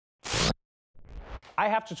I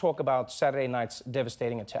have to talk about Saturday night's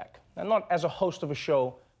devastating attack. And not as a host of a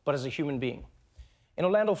show, but as a human being. In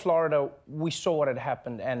Orlando, Florida, we saw what had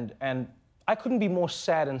happened, and I couldn't be more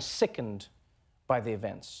sad and sickened by the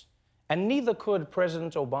events. And neither could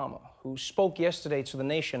President Obama, who spoke yesterday to the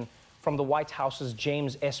nation from the White House's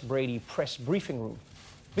James S. Brady press briefing room.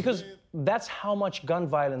 Because that's how much gun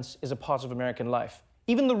violence is a part of American life.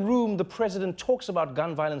 Even the room the president talks about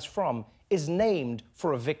gun violence from is named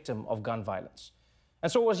for a victim of gun violence.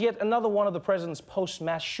 And so it was yet another one of the president's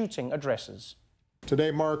post-mass shooting addresses. Today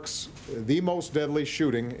marks the most deadly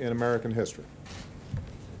shooting in American history.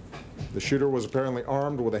 The shooter was apparently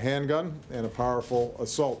armed with a handgun and a powerful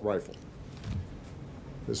assault rifle.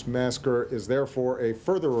 This massacre is therefore a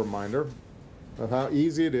further reminder of how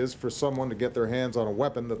easy it is for someone to get their hands on a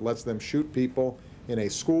weapon that lets them shoot people in a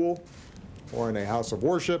school, or in a house of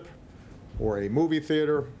worship, or a movie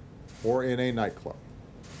theater, or in a nightclub.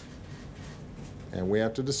 And we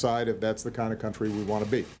have to decide if that's the kind of country we want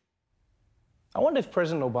to be. I wonder if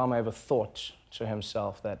President Obama ever thought to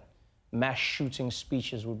himself that mass shooting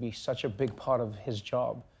speeches would be such a big part of his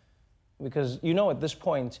job. Because, you know, at this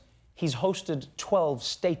point, he's hosted 12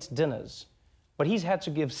 state dinners, but he's had to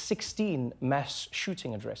give 16 mass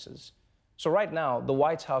shooting addresses. So right now, the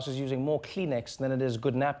White House is using more Kleenex than it is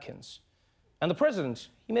good napkins. And the president,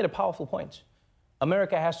 he made a powerful point.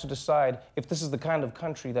 America has to decide if this is the kind of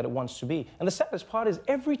country that it wants to be. And the saddest part is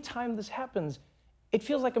every time this happens, it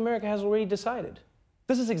feels like America has already decided.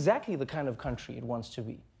 This is exactly the kind of country it wants to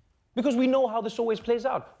be. Because we know how this always plays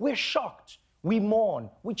out. We're shocked, we mourn,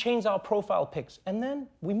 we change our profile pics, and then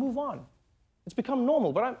we move on. It's become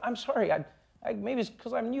normal, but I'm sorry, maybe it's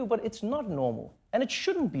because I'm new, but it's not normal. And it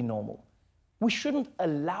shouldn't be normal. We shouldn't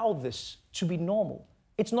allow this to be normal.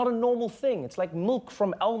 It's not a normal thing. It's like milk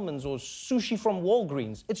from almonds or sushi from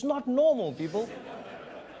Walgreens. It's not normal, people.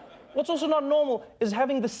 What's also not normal is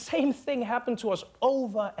having the same thing happen to us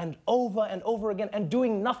over and over and over again and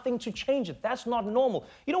doing nothing to change it. That's not normal.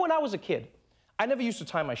 You know, when I was a kid, I never used to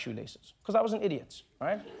tie my shoelaces because I was an idiot,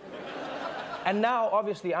 right? And now,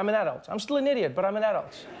 obviously, I'm an adult. I'm still an idiot, but I'm an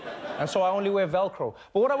adult. And so I only wear Velcro.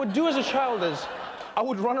 But what I would do as a child is I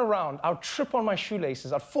would run around, I would trip on my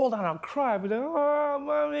shoelaces, I'd fall down, I'd cry, I'd be like, oh,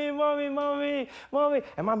 mommy, mommy, mommy, mommy.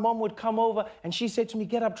 And my mom would come over and she said to me,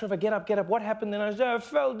 get up, Trevor, get up, get up. What happened? And I said, I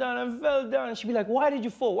fell down. And she'd be like, why did you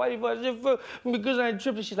fall? Why did you fall? I said, because I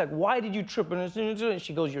tripped. And she's like, why did you trip? And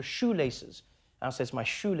she goes, your shoelaces. And I said, it's my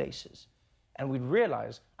shoelaces. And we'd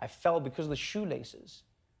realize I fell because of the shoelaces.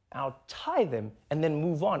 I'll tie them and then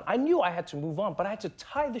move on. I knew I had to move on, but I had to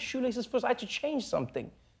tie the shoelaces first. I had to change something.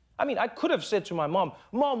 I mean, I could have said to my mom,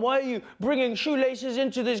 Mom, why are you bringing shoelaces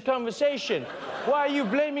into this conversation? Why are you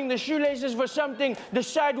blaming the shoelaces for something the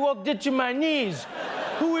sidewalk did to my knees?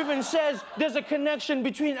 Who even says there's a connection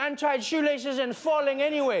between untied shoelaces and falling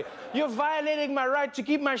anyway? You're violating my right to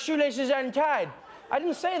keep my shoelaces untied. I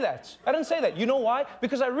didn't say that. I didn't say that. You know why?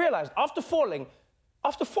 Because I realized after falling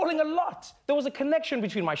a lot, there was a connection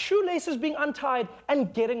between my shoelaces being untied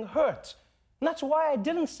and getting hurt. And that's why I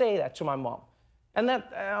didn't say that to my mom. And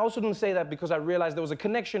I also didn't say that because I realized there was a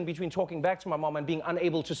connection between talking back to my mom and being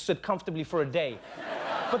unable to sit comfortably for a day.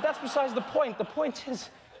 But that's besides the point. The point is,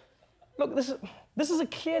 look, this is a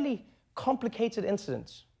clearly complicated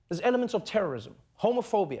incident. There's elements of terrorism,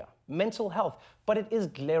 homophobia, mental health, but it is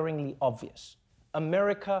glaringly obvious.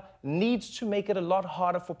 America needs to make it a lot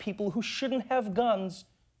harder for people who shouldn't have guns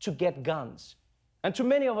to get guns. And to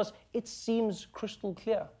many of us, it seems crystal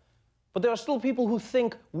clear. But there are still people who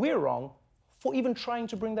think we're wrong for even trying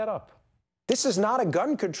to bring that up. This is not a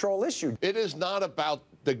gun control issue. It is not about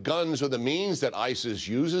the guns or the means that ISIS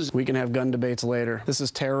uses. We can have gun debates later. This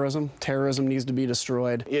is terrorism. Terrorism needs to be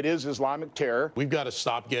destroyed. It is Islamic terror. We've got to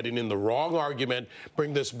stop getting in the wrong argument,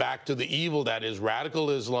 bring this back to the evil that is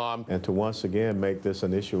radical Islam. And to once again make this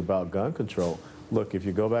an issue about gun control. Look, if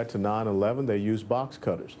you go back to 9/11, they used box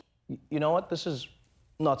cutters. You know what? This is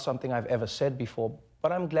not something I've ever said before,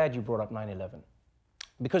 but I'm glad you brought up 9/11.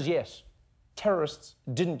 Because yes, terrorists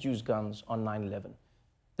didn't use guns on 9/11.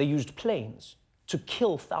 They used planes to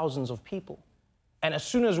kill thousands of people. And as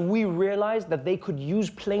soon as we realized that they could use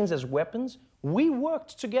planes as weapons, we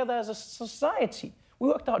worked together as a society. We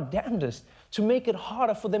worked our damnedest to make it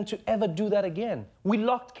harder for them to ever do that again. We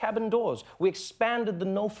locked cabin doors. We expanded the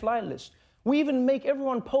no-fly list. We even make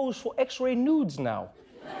everyone pose for X-ray nudes now.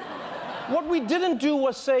 What we didn't do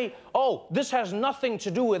was say, oh, this has nothing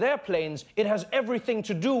to do with airplanes, it has everything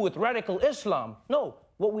to do with radical Islam. No,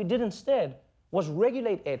 what we did instead was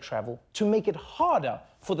regulate air travel to make it harder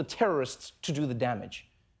for the terrorists to do the damage.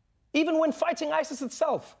 Even when fighting ISIS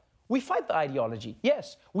itself, We fight the ideology,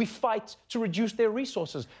 yes. We fight to reduce their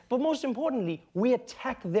resources. But most importantly, we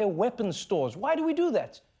attack their weapons stores. Why do we do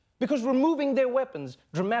that? Because removing their weapons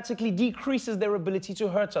dramatically decreases their ability to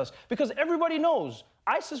hurt us. Because everybody knows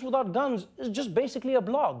ISIS without guns is just basically a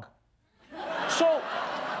blog. So,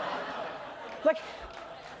 like,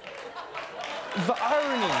 the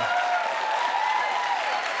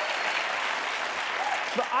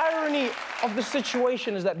irony of the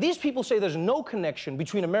situation is that these people say there's no connection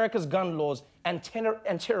between America's gun laws and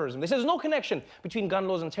terrorism. They say there's no connection between gun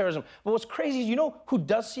laws and terrorism. But what's crazy is, you know who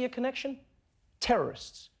does see a connection?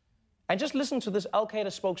 Terrorists. And just listen to this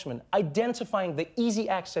Al-Qaeda spokesman identifying the easy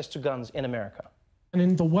access to guns in America. And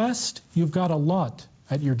in the West, you've got a lot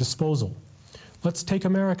at your disposal. Let's take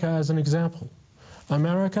America as an example.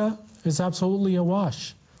 America is absolutely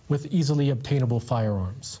awash with easily obtainable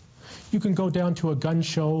firearms. You can go down to a gun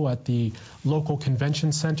show at the local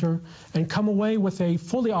convention center and come away with a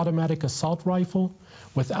fully automatic assault rifle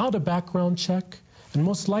without a background check and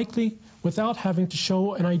most likely without having to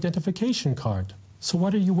show an identification card. So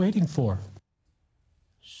what are you waiting for?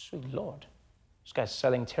 Sweet Lord. This guy's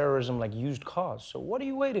selling terrorism like used cars. So what are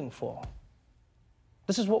you waiting for?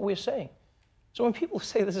 This is what we're saying. So when people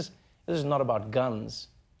say this is not about guns,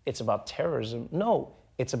 it's about terrorism. No,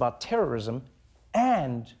 it's about terrorism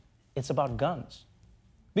and it's about guns.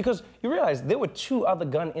 Because you realize there were 2 other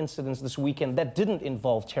gun incidents this weekend that didn't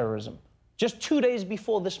involve terrorism. Just 2 days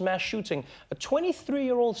before this mass shooting, a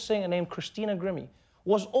 23-year-old singer named Christina Grimmie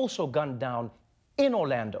was also gunned down in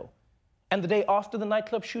Orlando. And the day after the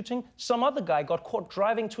nightclub shooting, some other guy got caught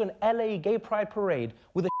driving to an LA gay pride parade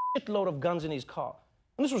with a shitload of guns in his car.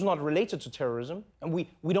 And this was not related to terrorism, and we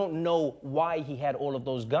don't know why he had all of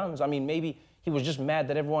those guns. I mean, maybe he was just mad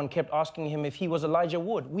that everyone kept asking him if he was Elijah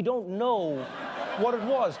Wood. We don't know what it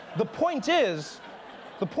was. The point is,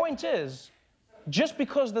 just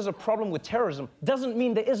because there's a problem with terrorism doesn't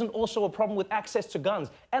mean there isn't also a problem with access to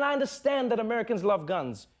guns. And I understand that Americans love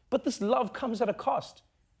guns, but this love comes at a cost.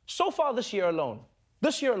 So far this year alone,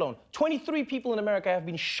 23 people in America have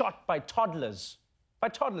been shot by toddlers. By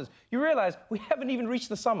toddlers. You realize we haven't even reached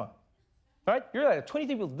the summer. Right? You realize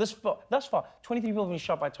 23 people thus far, 23 people have been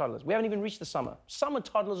shot by toddlers. We haven't even reached the summer. Summer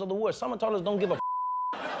toddlers are the worst. Summer toddlers don't give a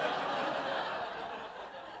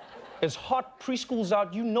It's hot, preschool's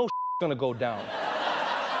out, you know gonna go down.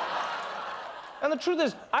 And the truth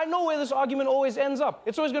is, I know where this argument always ends up.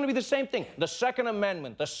 It's always gonna be the same thing. The Second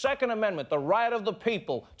Amendment, the right of the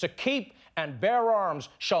people to keep and bear arms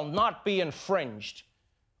shall not be infringed.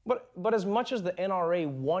 But as much as the NRA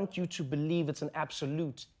want you to believe it's an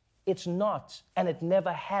absolute, it's not, and it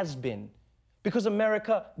never has been, because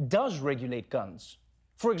America does regulate guns.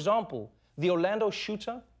 For example, the Orlando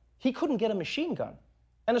shooter, he couldn't get a machine gun.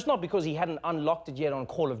 And it's not because he hadn't unlocked it yet on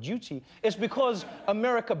Call of Duty. It's because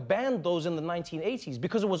America banned those in the 1980s,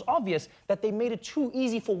 because it was obvious that they made it too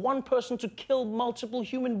easy for one person to kill multiple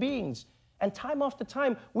human beings. And time after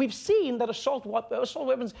time, we've seen that assault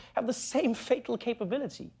weapons have the same fatal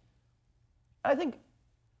capability. I think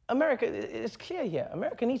America, it's clear here,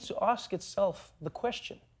 America needs to ask itself the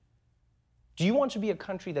question, do you want to be a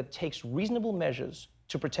country that takes reasonable measures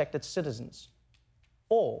to protect its citizens?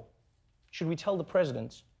 Or should we tell the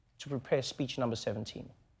president to prepare speech number 17?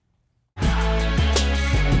 Hey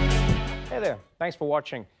there, thanks for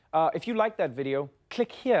watching. If you liked that video,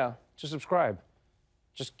 click here to subscribe.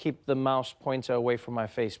 Just keep the mouse pointer away from my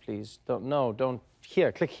face, please.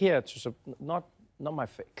 Here, click here to, not my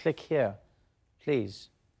face, click here, please.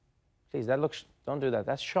 Please, don't do that,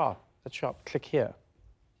 that's sharp, click here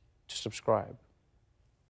to subscribe.